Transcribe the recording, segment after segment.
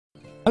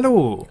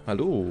Hallo!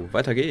 Hallo,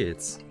 weiter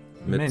geht's.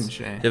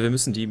 Mensch, ey. Ja, wir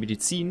müssen die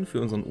Medizin für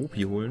unseren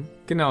Opi holen.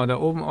 Genau, da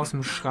oben aus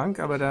dem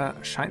Schrank, aber da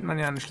scheint man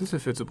ja einen Schlüssel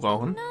für zu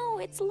brauchen. No,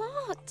 it's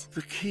locked.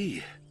 The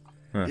key.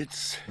 Huh.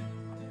 It's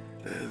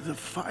the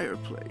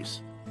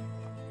fireplace.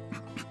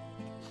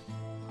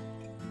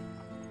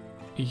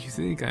 Ich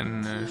sehe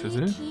keinen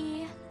Schlüssel.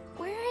 Key.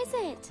 Where is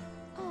it?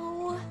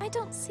 Oh, I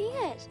don't see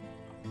it.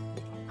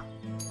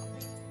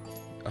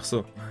 Ach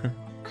so.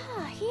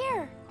 Ah,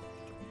 here.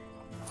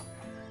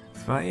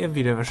 Das war er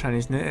wieder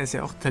wahrscheinlich, ne? Er ist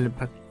ja auch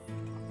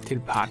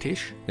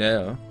telepathisch.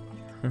 Ja.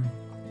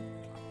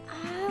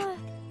 Ah,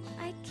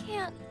 I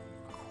can't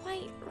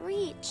quite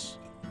reach.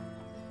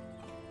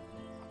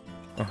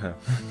 Ach ja.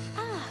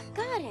 Ah,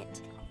 got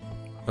it.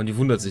 Und die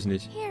wundert sich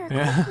nicht. Here,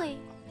 Yeah. quickly.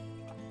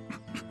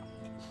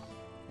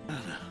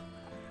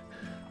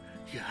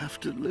 You have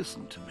to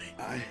listen to me.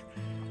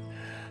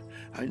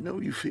 I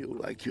know you feel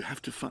like you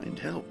have to find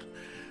help,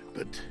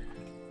 but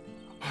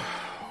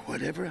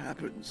whatever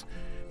happens,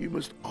 you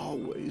must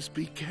always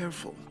be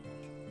careful.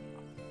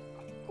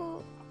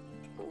 Well,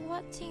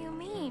 what do you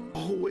mean?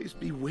 Always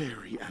be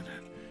wary,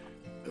 Anna,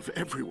 of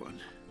everyone,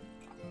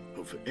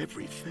 of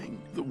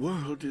everything. The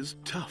world is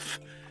tough,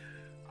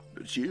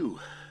 but you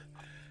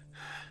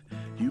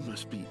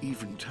must be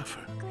even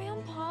tougher.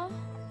 Grandpa?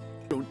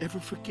 Don't ever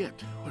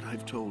forget what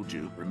I've told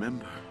you.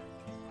 Remember,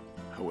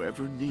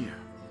 however near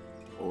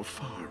or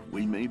far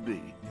we may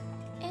be,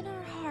 In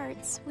our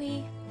hearts,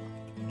 we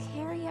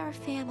carry our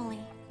family.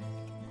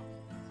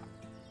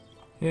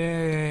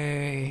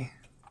 Yay.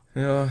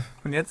 Ja.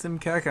 Und jetzt im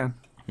Kerker.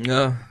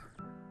 Ja.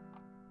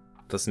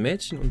 Das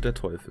Mädchen und der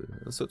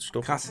Teufel. Das hört sich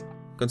doch Krass.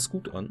 ganz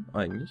gut an,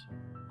 eigentlich.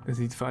 Das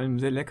sieht vor allem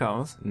sehr lecker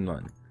aus.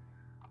 Nein.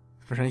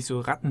 Wahrscheinlich so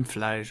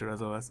Rattenfleisch oder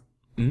sowas.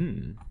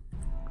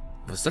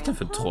 Was ist das denn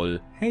für ein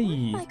Troll?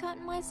 Hey. What have I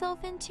gotten myself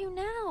into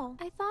now?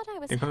 I thought I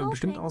was Den können wir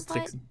bestimmt helping,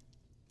 austricksen.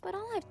 but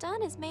all I've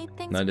done is made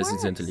things Nein, der sieht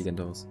worse. sehr intelligent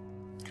aus.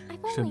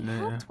 I've Stimmt, only ne,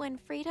 ja. helped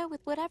Winfrieda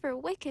with whatever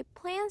wicked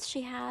plans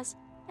she has,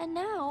 and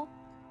now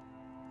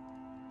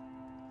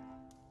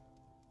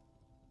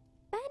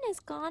Ben is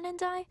gone,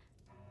 and I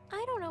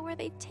don't know where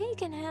they've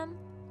taken him.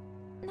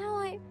 Now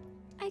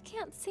I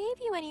can't save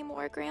you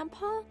anymore,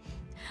 Grandpa.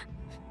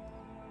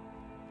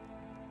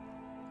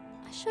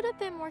 I should have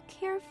been more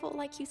careful,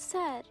 like you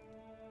said.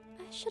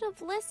 I should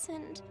have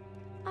listened.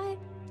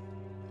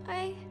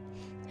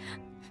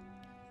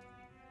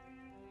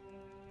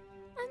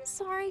 I'm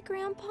sorry,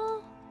 Grandpa.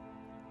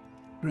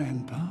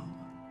 Grandpa?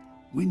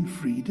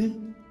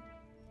 Winfrieda?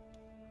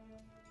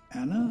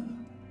 Anna?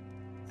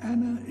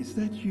 Anna, is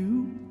that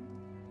you?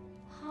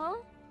 Huh?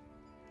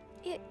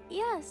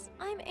 Yes,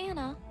 I'm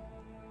Anna.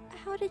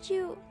 How did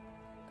you...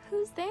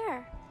 Who's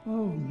there?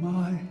 Oh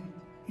my,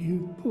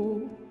 you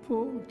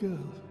poor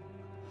girl.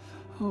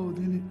 Oh,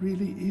 then it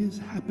really is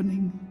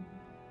happening.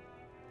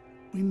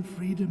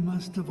 Winfrieda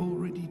must have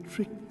already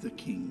tricked the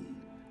king,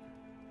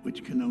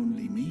 which can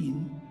only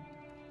mean...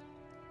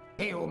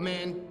 Hey, old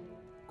man,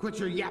 quit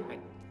your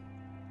yapping.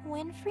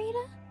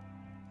 Winfrieda?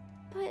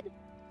 But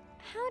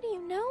how do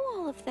you know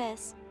all of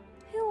this?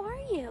 Who are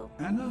you?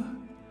 Anna,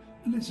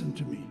 listen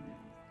to me.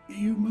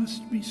 You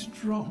must be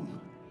strong.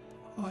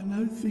 I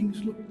know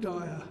things look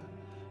dire,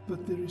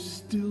 but there is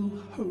still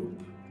hope.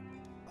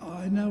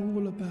 I know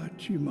all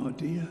about you, my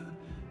dear.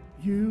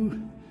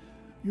 You,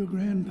 your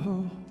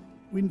grandpa,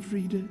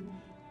 Winfrieda.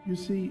 You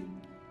see,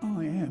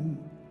 I am.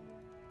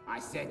 I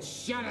said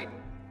shut it.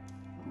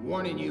 I'm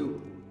warning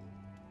you.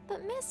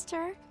 But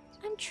mister,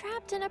 I'm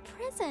trapped in a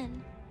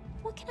prison.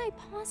 What can I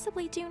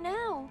possibly do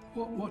now?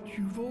 What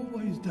you've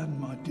always done,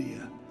 my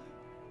dear.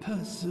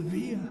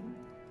 Persevere.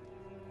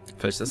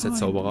 Vielleicht ist das der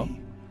Zauberer. Find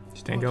me.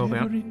 Ich denke auch,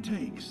 ja. Whatever it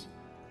takes.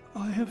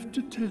 I have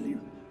to tell you,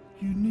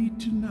 you need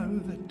to know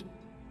that...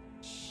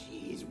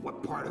 Jeez,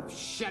 what part of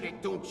shut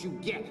it don't you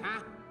get,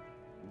 huh?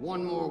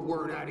 One more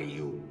word out of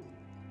you.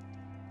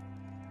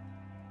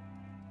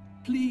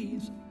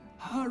 Please,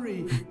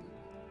 hurry.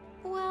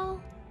 Well,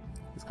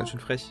 Das ist ganz schön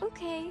frech.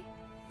 okay.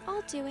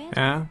 I'll do it.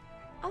 Ja.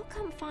 I'll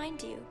come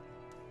find you.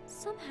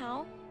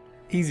 Somehow.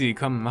 Easy,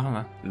 komm, machen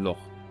wir. Loch.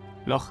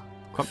 Loch.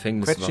 Komm,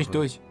 Gefängniswache. quetsch dich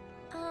durch.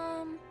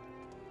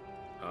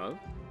 Huh?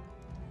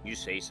 You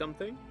say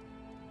something?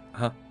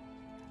 Aha.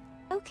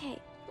 Okay,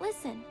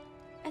 listen.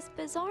 As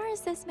bizarre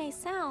as this may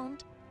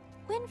sound,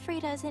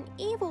 Winfrieda is an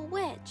evil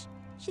witch.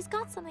 She's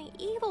got something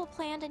evil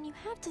planned and you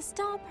have to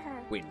stop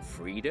her.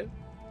 Winfrieda?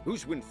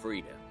 Who's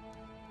Winfrieda?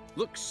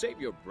 Look, save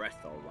your breath,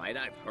 all right?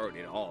 I've heard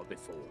it all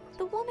before.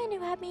 The woman who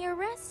had me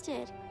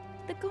arrested.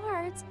 The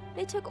guards,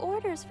 they took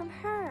orders from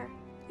her.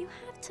 You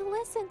have to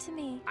listen to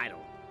me. I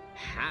don't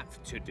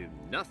have to do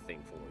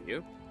nothing for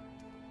you.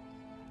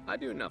 I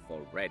do enough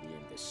already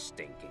in this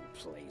stinking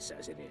place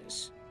as it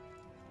is.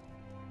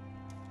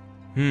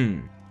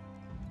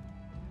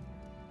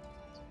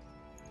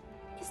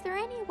 Is there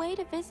any way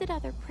to visit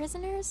other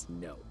prisoners?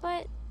 No.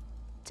 But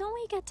don't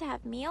we get to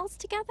have meals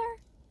together?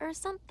 Or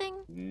something?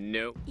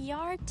 No.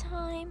 Yard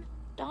time?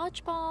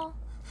 Dodgeball?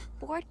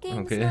 Board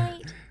games Okay.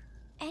 night?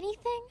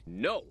 Anything?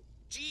 No.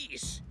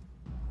 Jeez.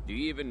 Do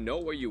you even know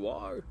where you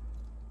are?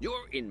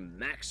 You're in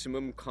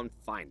maximum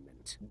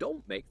confinement.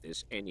 Don't make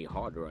this any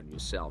harder on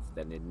yourself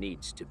than it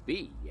needs to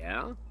be,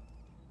 yeah?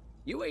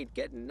 You ain't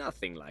getting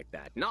nothing like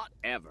that, not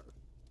ever.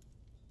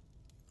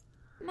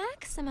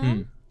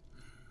 Maximum?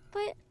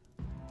 But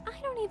I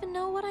don't even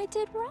know what I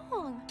did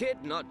wrong. Kid,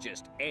 not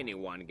just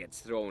anyone gets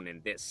thrown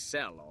in this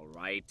cell, all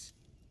right?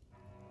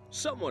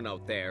 Someone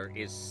out there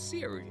is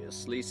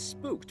seriously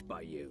spooked by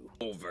you.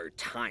 Over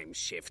time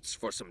shifts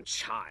for some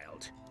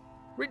child.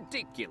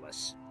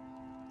 Ridiculous.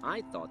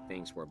 I thought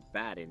things were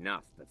bad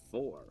enough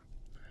before.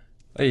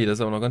 Ey, das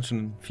ist aber noch ganz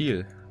schön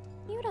viel.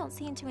 You don't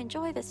seem to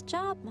enjoy this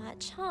job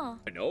much, huh?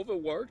 An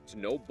overworked,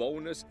 no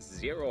bonus,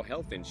 zero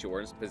health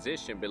insurance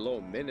position below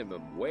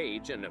minimum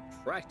wage and a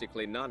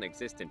practically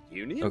non-existent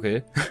union?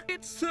 Okay.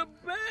 It's the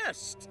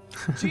best!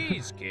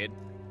 Jeez, kid,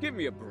 give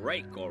me a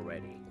break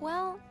already.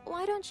 Well,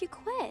 why don't you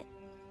quit?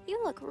 You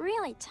look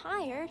really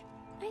tired.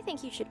 I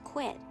think you should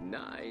quit.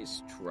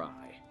 Nice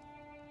try.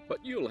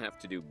 But you'll have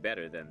to do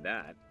better than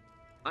that.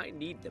 I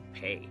need the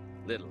pay,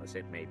 little as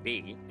it may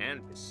be,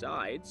 and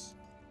besides,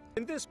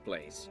 in this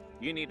place,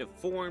 you need a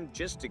form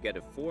just to get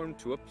a form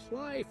to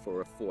apply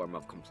for a form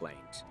of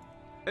complaint.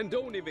 And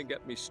don't even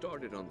get me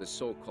started on the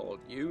so-called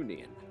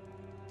union.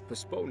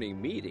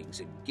 Postponing meetings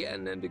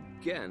again and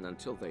again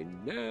until they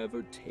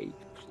never take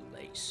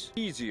place.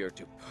 Easier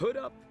to put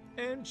up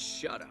and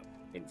shut up.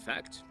 In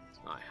fact,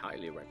 I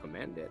highly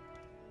recommend it.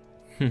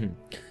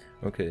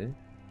 Okay.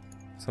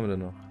 Was haben wir denn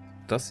noch?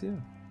 Das hier?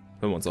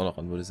 Hören wir uns auch noch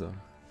an, würde ich sagen.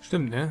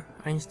 Stimmt, ne?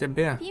 Eigentlich der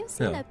Bär. Have you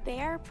seen Yeah. a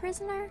bear,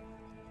 prisoner?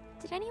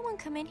 Did anyone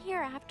come in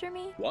here after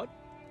me? What?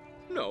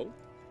 No.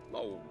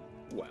 Oh,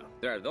 well,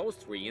 there are those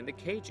 3 in the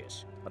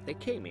cages, but they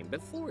came in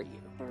before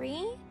you.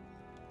 3?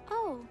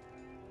 Oh,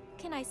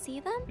 can I see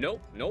them?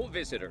 Nope, no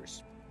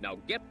visitors. Now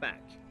get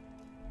back.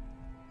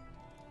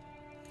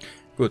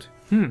 Gut.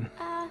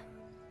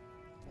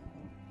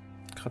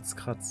 Kratz,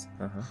 kratz.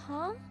 Aha.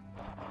 Huh?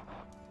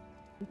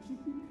 It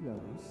should be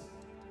close.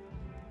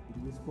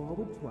 It was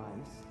forward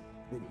twice,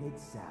 then head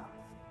south.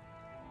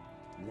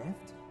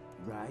 Left,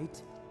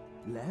 right,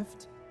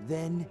 left,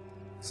 then...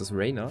 Ist das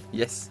Rainer?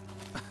 Yes.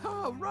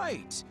 All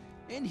right,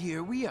 and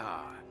here we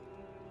are.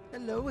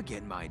 Hello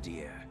again, my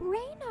dear.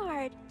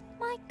 Reynard!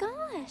 My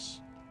gosh!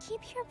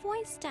 Keep your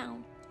voice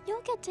down.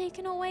 You'll get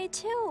taken away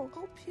too.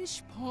 Oh,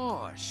 pish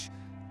posh.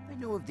 I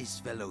know of this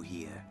fellow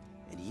here,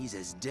 and he's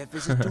as deaf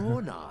as a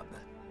doorknob.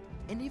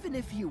 And even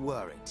if he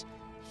weren't,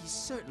 he's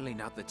certainly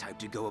not the type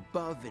to go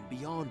above and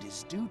beyond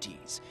his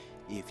duties,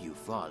 if you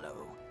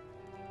follow.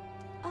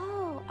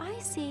 Oh, I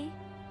see.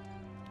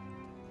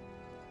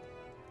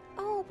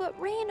 Oh, but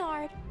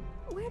Reynard,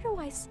 where do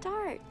I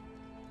start?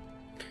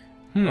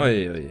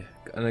 Oi, oi.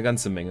 Eine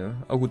ganze Menge.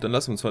 Aber gut, dann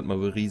lassen wir uns heute mal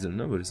berieseln,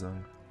 ne, würde ich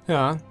sagen.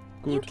 Ja,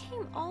 You gut.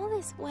 came all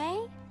this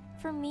way?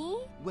 For me?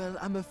 Well,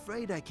 I'm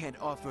afraid I can't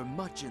offer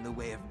much in the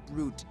way of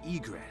brute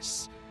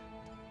egress.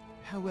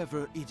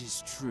 However, it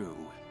is true.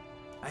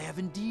 I have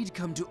indeed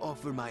come to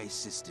offer my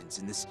assistance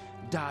in this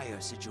dire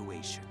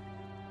situation.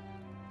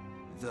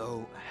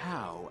 Though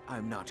how,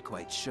 I'm not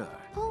quite sure.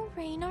 Oh,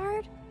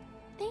 Reynard.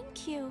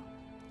 Thank you.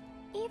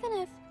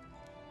 Even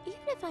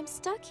if I'm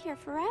stuck here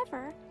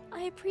forever,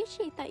 I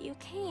appreciate that you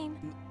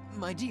came.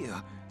 My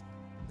dear,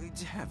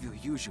 to have your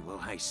usual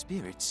high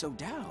spirits so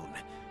down.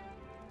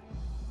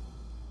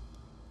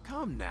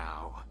 Come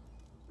now.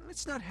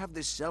 Let's not have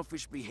the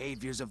selfish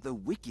behaviors of the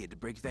wicked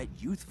break that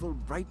youthful,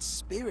 bright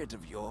spirit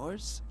of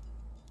yours.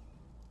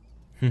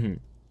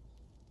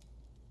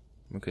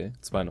 Okay,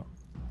 2 noch.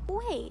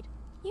 Wait,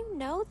 you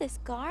know this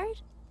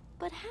guard?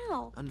 But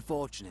how?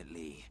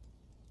 Unfortunately,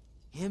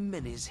 him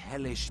and his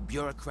hellish,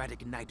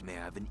 bureaucratic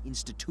nightmare of an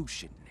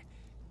institution.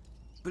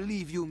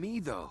 Believe you me,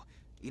 though,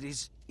 it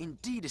is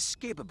indeed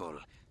escapable,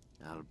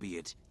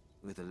 albeit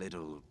with a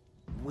little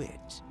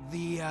wit.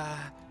 The,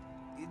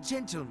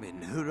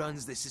 gentleman who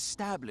runs this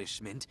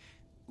establishment,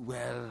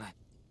 well,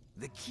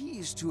 the key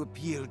is to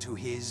appeal to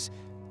his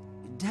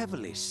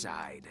devilish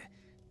side,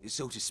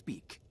 so to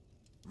speak.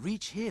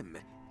 Reach him,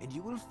 and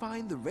you will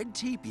find the red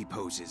tape he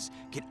poses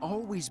can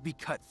always be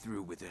cut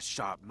through with a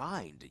sharp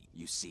mind,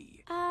 you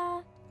see.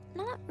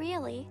 Not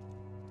really.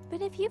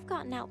 But if you've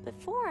gotten out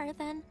before,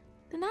 then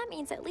that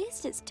means at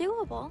least it's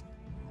doable.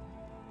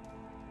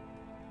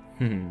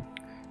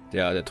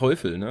 Ja, der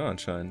Teufel, ne,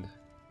 anscheinend.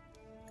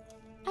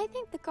 I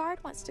think the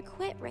guard wants to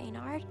quit,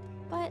 Reynard,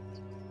 but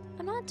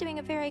I'm not doing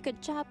a very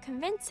good job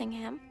convincing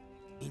him.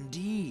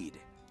 Indeed.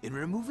 In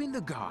removing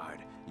the guard,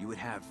 you would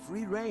have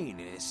free rein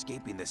in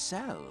escaping the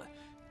cell.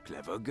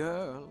 Clever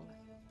girl.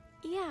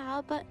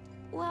 Yeah, but,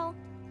 well,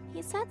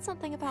 he said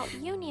something about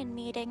union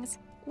meetings,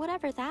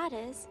 whatever that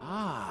is.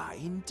 Ah,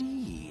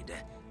 indeed.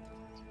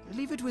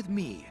 Leave it with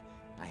me.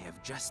 I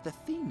have just the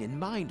thing in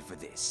mind for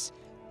this.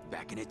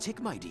 Back in a tick,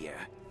 my dear.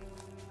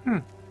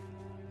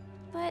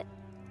 But,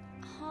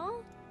 huh?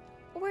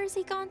 Where's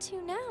he gone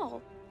to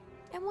now?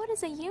 And what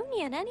is a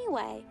union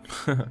anyway?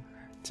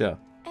 Tja.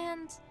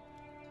 And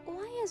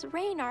why has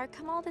Reynard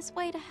come all this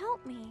way to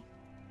help me?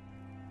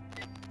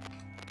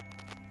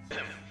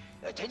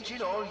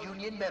 Attention all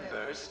Union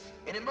members.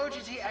 An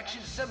emergency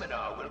action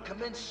seminar will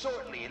commence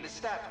shortly in the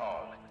staff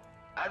hall.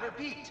 I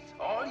repeat,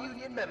 all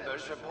union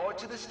members report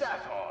to the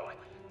staff hall.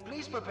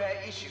 Please prepare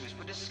issues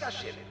for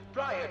discussion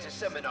prior to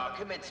seminar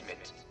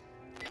commencement.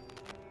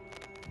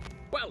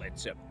 Well,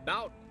 it's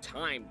about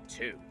time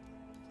too.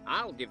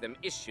 I'll give them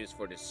issues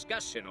for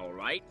discussion, all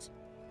right?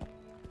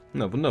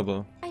 Na,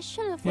 wunderbar. I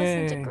should have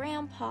listened to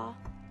Grandpa.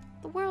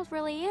 The world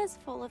really is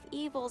full of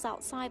evils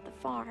outside the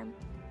farm.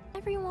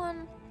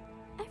 Everyone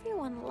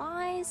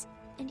lies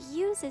and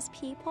uses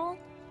people,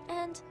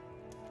 and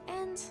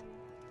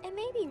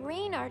maybe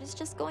Reynard is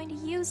just going to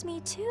use me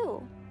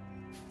too.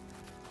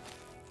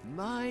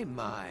 My,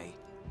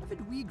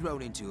 haven't we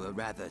grown into a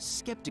rather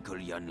skeptical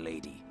young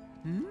lady?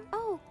 Hmm?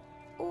 Oh,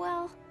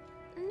 well,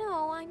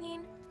 no, I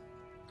mean,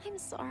 I'm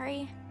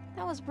sorry.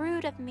 That was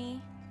rude of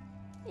me.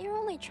 You're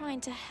only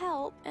trying to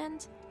help,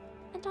 and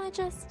I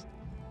just...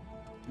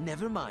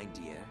 Never mind,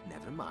 dear,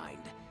 never mind.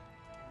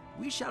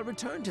 We shall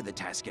return to the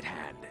task at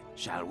hand,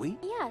 shall we?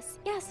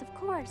 Yes, of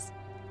course.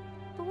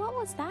 But what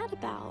was that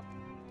about?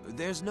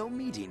 There's no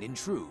meeting in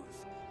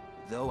truth,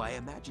 though I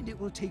imagined it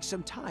will take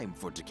some time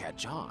for it to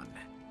catch on.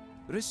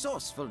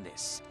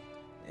 Resourcefulness,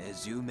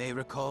 as you may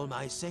recall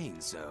my saying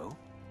so.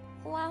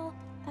 Well,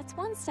 that's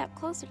one step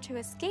closer to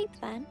escape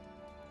then.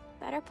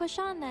 Better push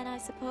on then, I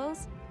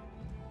suppose.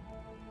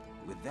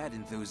 With that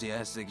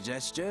enthusiastic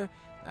gesture,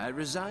 I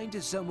resign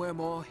to somewhere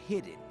more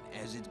hidden,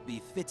 as it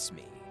befits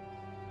me.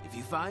 If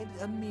you find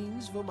a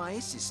means for my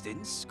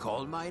assistance,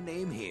 call my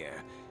name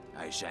here.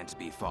 I shan't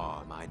be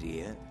far, my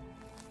dear.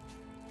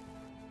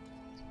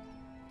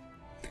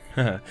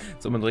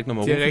 Soll man direkt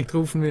nochmal rufen? Direkt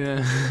rufen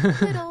wir.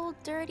 Good old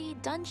dirty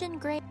dungeon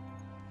grave.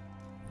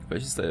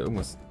 Vielleicht ist da ja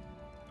irgendwas.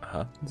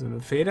 Aha. So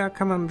eine Feder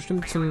kann man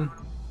bestimmt zum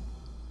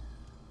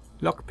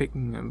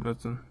Lockpicken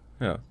benutzen.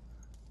 Ja.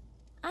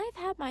 I've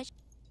had my...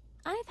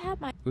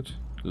 Gut.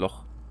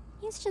 Loch.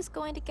 He's just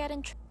going to get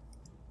in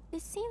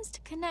This seems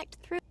to connect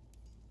through...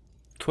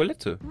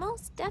 Toilette.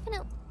 Most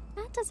definitely.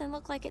 That doesn't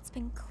look like it's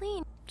been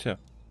cleaned. Tja.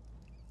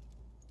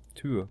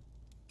 Tür.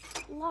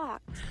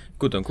 Locked.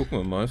 Gut, dann gucken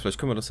wir mal. Vielleicht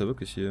können wir das ja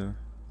wirklich hier...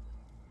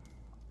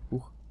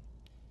 Huch.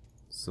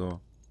 So.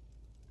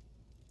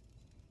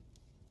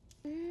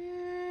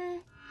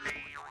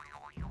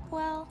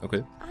 Well,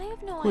 okay. I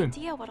have no Cool.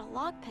 idea what a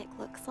lockpick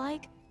looks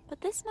like,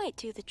 but this might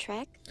do the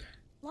trick.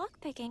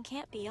 Lockpicking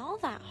can't be all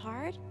that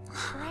hard,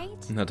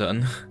 right? Na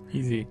dann.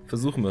 Easy.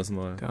 Versuchen wir es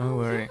mal. Don't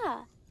worry.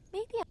 Yeah,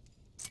 maybe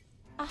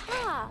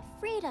Aha,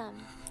 freedom.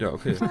 Ja,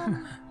 okay.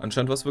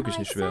 Anscheinend war es wirklich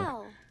nicht schwer.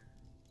 Myself.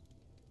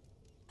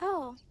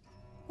 Oh,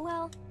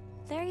 well,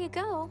 there you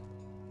go.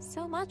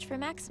 So much for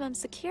maximum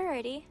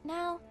security.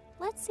 Now,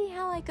 let's see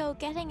how I go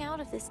getting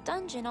out of this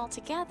dungeon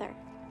altogether.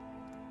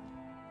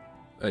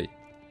 Ey.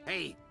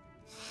 Hey,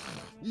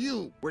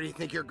 you! Where do you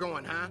think you're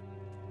going, huh?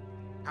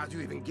 How'd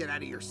you even get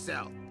out of your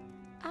cell?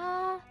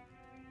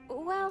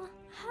 Well,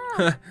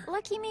 huh,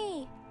 lucky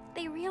me.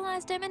 They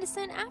realized I'm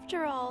innocent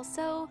after all,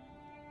 so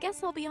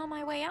guess I'll be on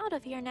my way out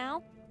of here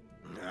now.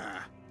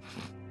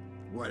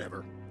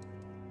 Whatever.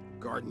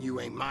 Guarding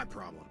you ain't my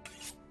problem.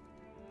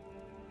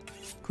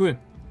 Cool.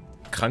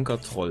 Kranker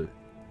Troll.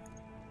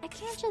 I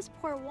can't just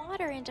pour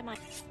water into my...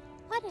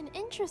 What an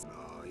interest...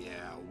 Oh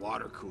yeah,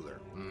 water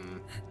cooler.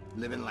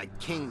 Living like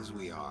kings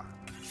we are.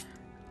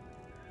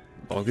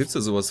 Warum gibt's da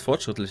sowas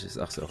Fortschrittliches?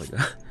 Ach, ist ja auch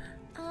egal.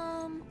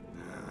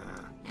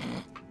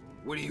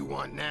 What do you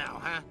want now,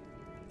 huh?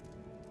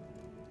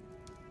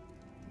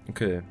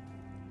 Okay.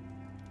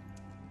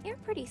 You're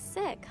pretty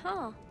sick,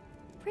 huh?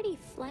 Pretty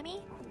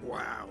phlegmy?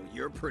 Wow,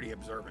 you're pretty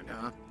observant,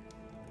 huh?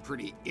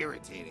 Pretty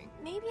irritating.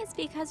 Maybe it's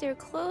because your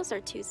clothes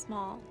are too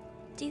small.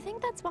 Do you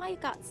think that's why you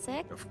got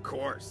sick? Of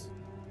course.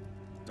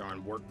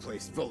 Darn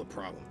workplace full of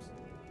problems.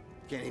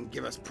 Can't even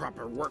give us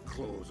proper work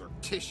clothes or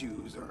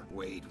tissues or...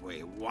 Wait,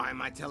 why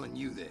am I telling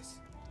you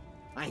this?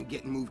 I ain't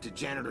getting moved to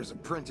janitor's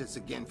apprentice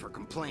again for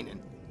complaining.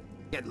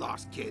 Get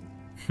lost, kid.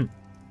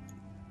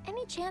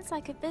 Any chance I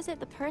could visit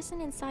the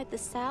person inside the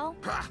cell?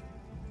 Ha!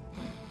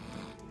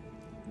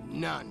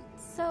 None.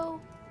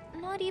 So,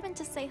 not even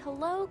to say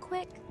hello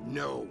quick?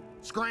 No.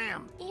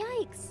 Scram!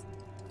 Yikes.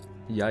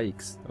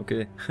 Yikes.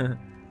 Okay.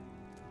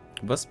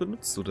 Was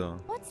benutzt du da?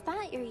 What's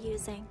that you're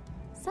using?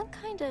 Some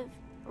kind of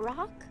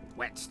rock?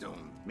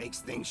 Whetstone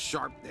makes things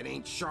sharp that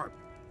ain't sharp.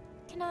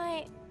 Can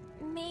I,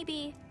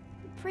 maybe,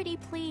 pretty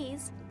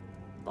please,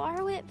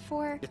 borrow it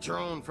for... Get your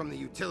own from the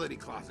utility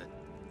closet.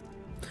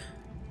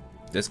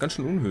 Der ist ganz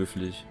schön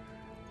unhöflich.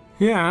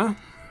 Ja.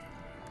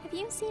 Have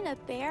you seen a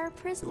bear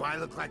prison? Do I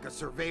look like a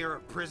surveyor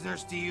of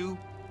prisoners to you?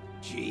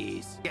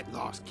 Jeez. Get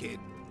lost, kid.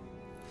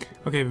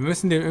 Okay, wir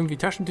müssen dem irgendwie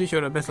Taschentücher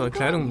oder bessere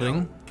Kleidung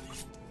bringen.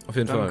 Auf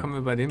jeden Dann Fall. kommen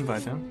wir bei dem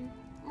weiter.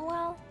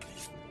 Well...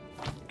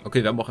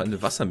 Okay, wir haben auch eine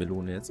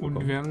Wassermelone jetzt Und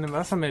bekommen. wir haben eine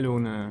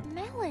Wassermelone.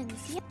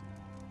 Melons, yeah.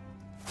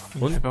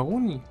 Und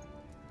Pepperoni.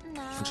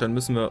 No. Anscheinend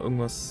müssen wir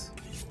irgendwas...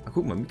 Ah,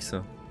 guck mal,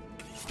 Mixer.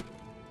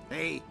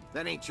 Hey,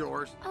 that ain't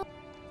yours. Oh.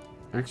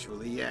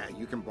 Actually, yeah,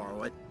 you can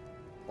borrow it.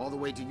 All the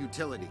way to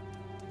utility.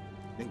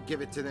 Then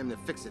give it to them to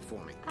fix it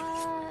for me.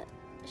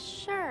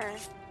 Sure.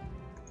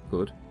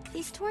 Gut.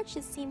 These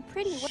torches seem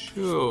pretty...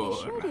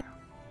 Sure.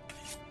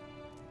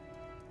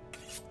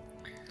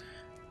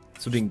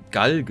 Zu den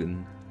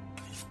Galgen.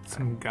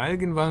 Zum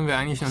Galgen waren wir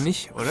eigentlich noch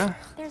nicht, oder?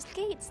 There's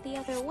gates the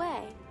other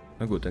way.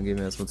 Na gut, dann gehen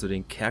wir erstmal zu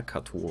den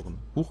Kerkertoren.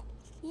 Huch.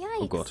 Yikes.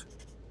 Oh Gott.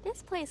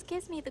 This place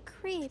gives me the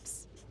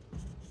creeps.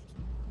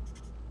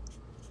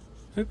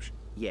 Hübsch.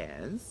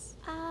 Yes?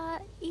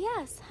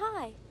 Yes,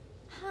 hi.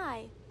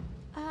 Hi.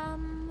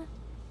 I'm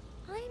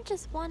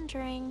just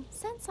wondering,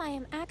 since I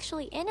am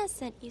actually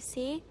innocent, you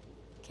see,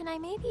 can I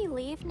maybe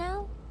leave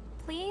now?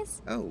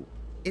 Please? Oh,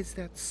 is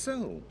that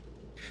so?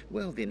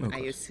 Well then, Oh, I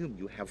gosh. assume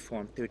you have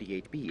Form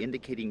 38B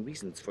indicating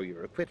reasons for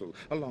your acquittal,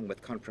 along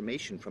with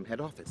confirmation from head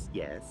office,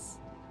 yes?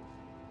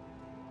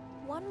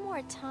 One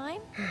more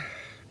time?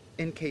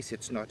 In case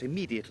it's not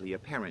immediately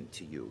apparent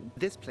to you,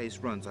 this place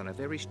runs on a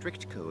very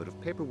strict code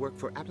of paperwork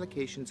for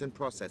applications and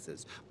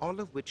processes, all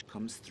of which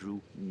comes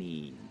through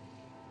me.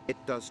 It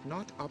does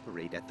not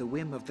operate at the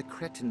whim of the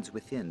cretins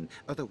within,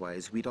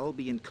 otherwise we'd all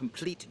be in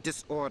complete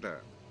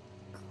disorder.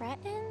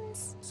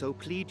 Cretins? So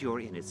plead your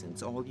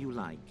innocence all you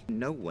like.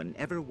 No one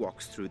ever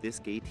walks through this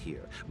gate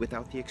here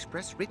without the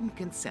express written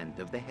consent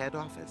of the head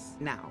office.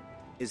 Now,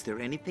 is there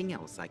anything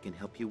else I can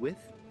help you with?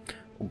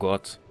 Oh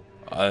Gott.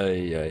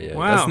 Eieiei.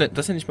 Wow. Das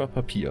ist ja nicht mal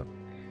Papier.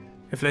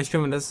 Ja, vielleicht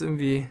können wir das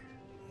irgendwie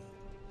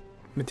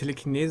mit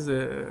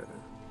Telekinese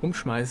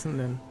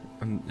umschmeißen,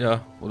 dann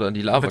Ja, oder an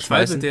die Lava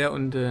schmeißen. verzweifelt der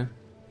und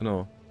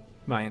Genau.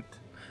 weint.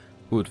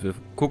 Gut, wir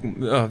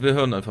gucken, ja, wir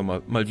hören einfach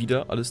mal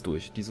wieder alles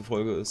durch. Diese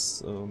Folge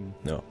ist,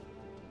 ja.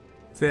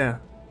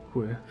 Sehr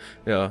cool.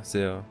 Ja,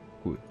 sehr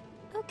cool.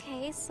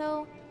 Okay,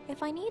 so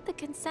if I need the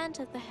consent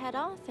of the head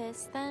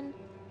office, then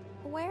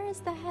where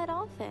is the head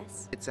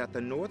office? It's at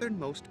the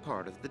northernmost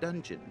part of the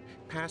dungeon,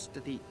 past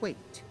the...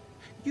 Wait,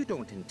 you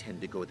don't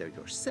intend to go there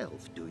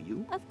yourself, do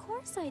you? Of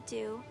course I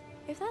do.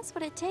 If that's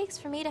what it takes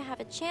for me to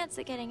have a chance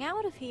at getting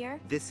out of here.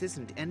 This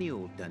isn't any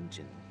old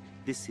dungeon.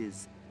 This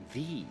is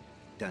the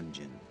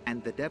dungeon.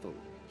 And the devil,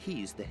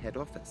 he's the head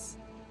office.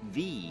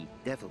 The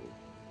devil.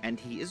 And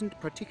he isn't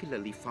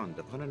particularly fond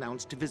of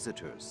unannounced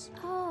visitors.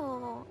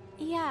 Oh,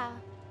 yeah.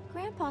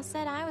 Grandpa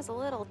said I was a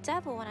little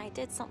devil when I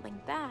did something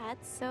bad,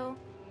 so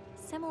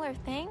similar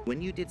thing?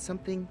 When you did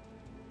something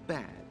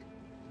bad,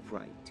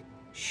 right.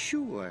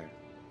 Sure.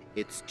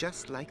 It's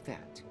just like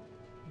that.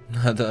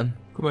 Na dann.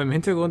 Guck mal, im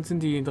Hintergrund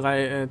sind die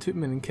drei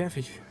Typen in dem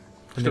Käfig,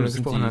 von dem wir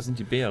Stimmt, gesprochen haben. sind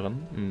die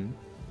Bären. Mhm.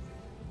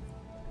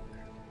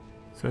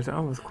 Sollte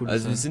auch was Cooles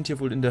Also wir sein. sind hier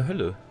wohl in der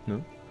Hölle,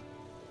 ne?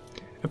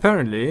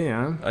 Apparently,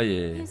 ja.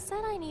 You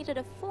said I needed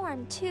a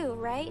form too,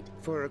 right?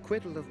 For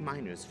acquittal of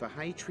minors for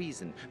high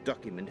treason,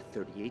 document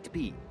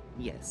 38B.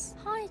 Yes.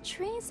 High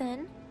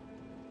treason?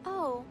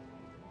 Oh,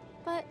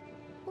 but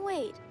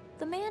wait,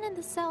 the man in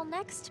the cell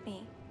next to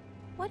me.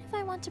 What if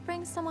I want to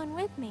bring someone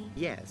with me?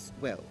 Yes,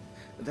 well,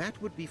 that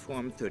would be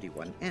Form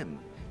 31M,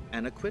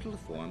 an acquittal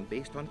form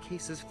based on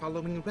cases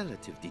following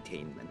relative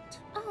detainment.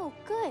 Oh,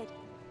 good.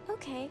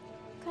 Okay.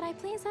 Could I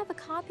please have a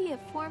copy of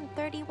Form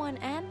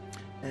 31M?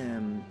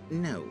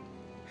 No.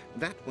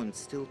 That one's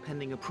still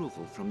pending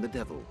approval from the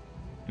devil.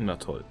 Na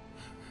toll.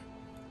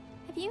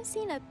 Have you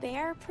seen a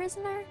bear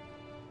prisoner?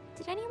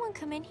 Did anyone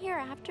come in here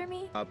after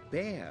me? A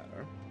bear?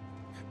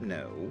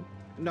 No,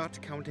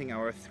 not counting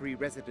our 3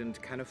 resident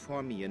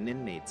Californian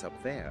inmates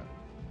up there.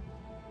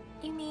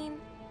 You mean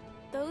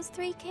those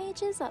 3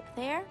 cages up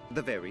there?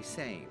 The very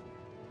same.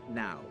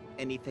 Now,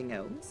 anything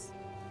else?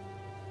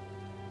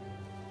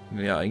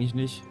 Ja, eigentlich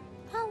nicht.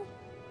 Oh,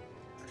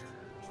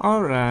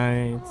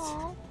 Alright.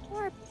 oh,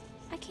 poor.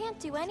 I can't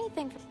do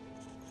anything for.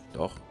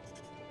 Doch.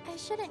 I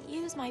shouldn't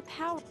use my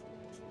power.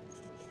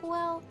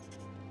 Well,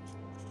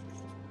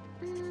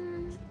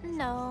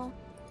 no.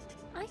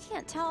 I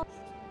can't tell.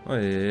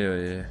 Oje,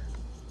 oje.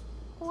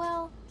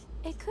 Well,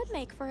 it could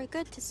make for a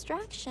good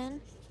distraction,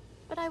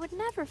 but I would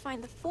never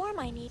find the form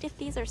I need if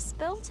these are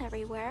spilt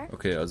everywhere.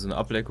 Okay, also eine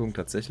Ablenkung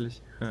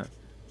tatsächlich. Ja.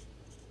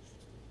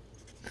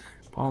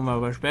 Brauchen wir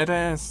aber später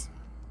erst.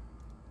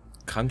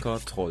 Kranker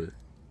Troll.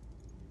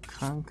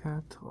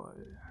 Kranker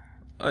Troll.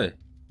 Ey.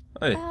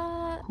 Ey.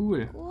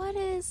 Cool. What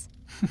is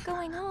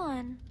going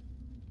on?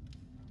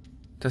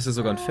 Das ist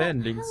sogar ein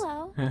Fan links.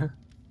 Hello. Ja.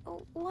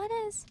 What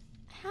is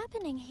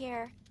happening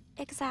here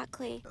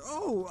exactly?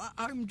 Oh,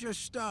 I'm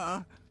just,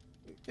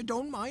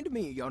 don't mind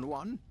me, young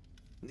one.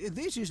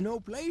 This is no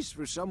place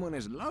for someone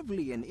as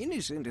lovely and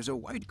innocent as a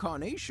white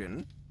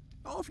carnation.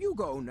 Off you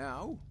go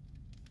now.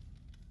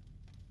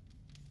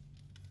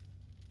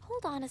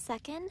 Hold on a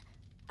second.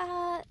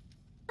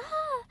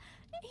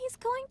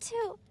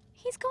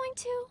 He's going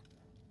to...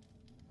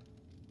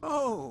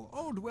 Oh,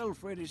 old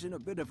Wilfred is in a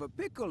bit of a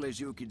pickle, as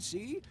you can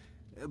see.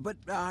 But,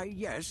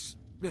 yes.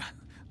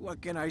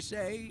 What can I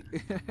say?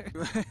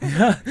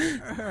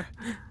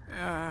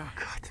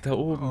 Da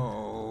oben.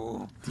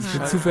 Oh. Die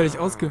wird zufällig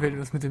ausgewählt,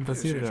 was mit dem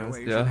passiert ist.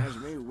 Ja,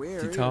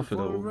 die Tafel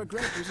da oben.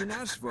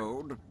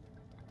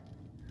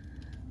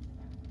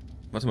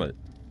 Warte mal.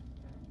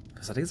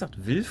 Was hat er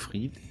gesagt?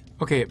 Wilfried?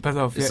 Okay, pass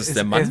auf. Ist das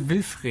der Mann? Er ist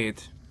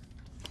Wilfred.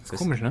 Das ist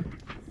komisch, ne?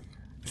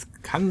 Es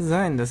kann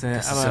sein, dass er...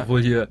 Das ist ja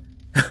wohl hier...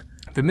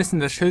 Wir müssen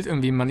das Schild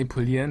irgendwie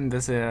manipulieren,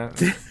 dass er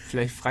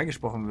vielleicht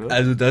freigesprochen wird.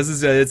 Also das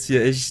ist ja jetzt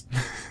hier echt...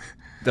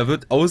 Da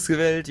wird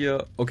ausgewählt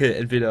hier, okay,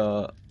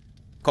 entweder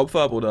Kopf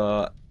ab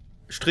oder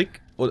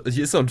Strick. Und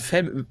hier ist noch ein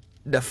Fan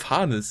in der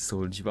Fahne, ist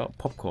so, nicht wahr?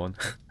 Popcorn.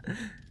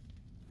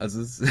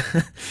 Also, es ist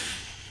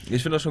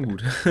ich finde das schon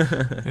gut.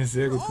 Ist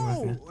sehr gut gemacht,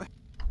 ja.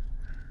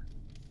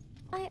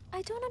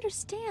 I don't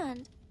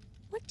understand.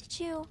 What did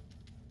you...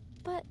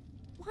 But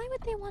why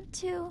would they want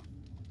to,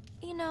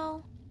 you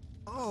know...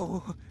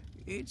 Oh,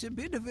 it's a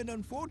bit of an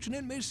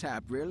unfortunate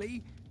mishap,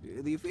 really.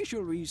 The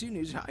official reason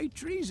is high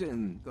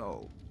treason,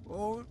 though.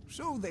 Or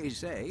so they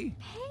say.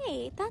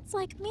 Hey, that's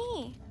like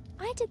me.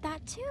 I did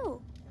that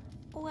too.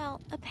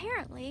 Well,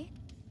 apparently.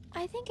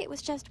 I think it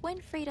was just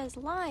Winfrieda's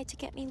lie to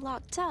get me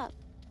locked up.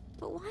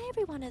 But why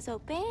everyone is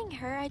obeying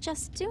her, I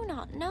just do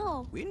not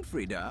know.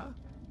 Winfrieda?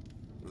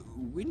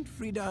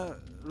 Winfrieda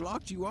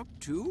locked you up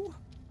too?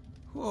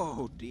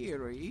 Oh,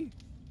 dearie.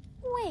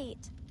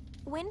 Wait,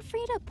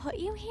 Winfrieda put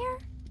you here?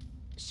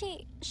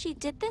 She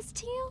did this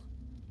to you?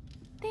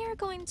 They are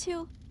going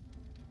to...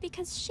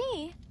 Because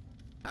she...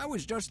 I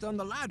was just on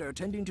the ladder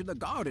tending to the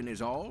garden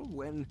is all,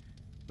 when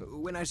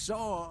I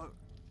saw...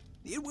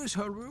 It was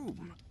her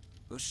room.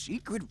 A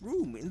secret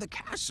room in the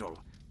castle.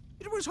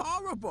 It was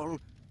horrible.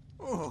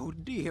 Oh,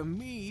 dear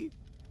me.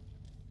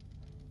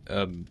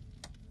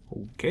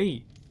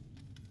 Okay.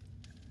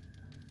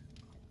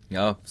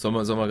 Ja, sollen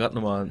wir gerade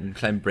nochmal einen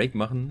kleinen Break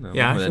machen? Dann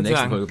Ja, machen wir in der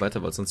nächsten Folge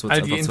weiter, weil sonst wird es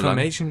all einfach die zu lang.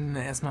 Information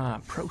erstmal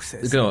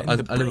process. Genau,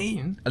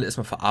 alle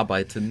erstmal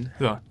verarbeiten.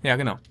 So, ja,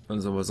 genau.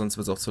 Also, aber sonst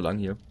wird es auch zu lang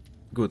hier.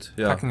 Gut,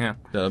 ja. Packen, ja.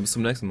 Ja, dann bis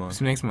zum nächsten Mal. Bis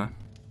zum nächsten Mal.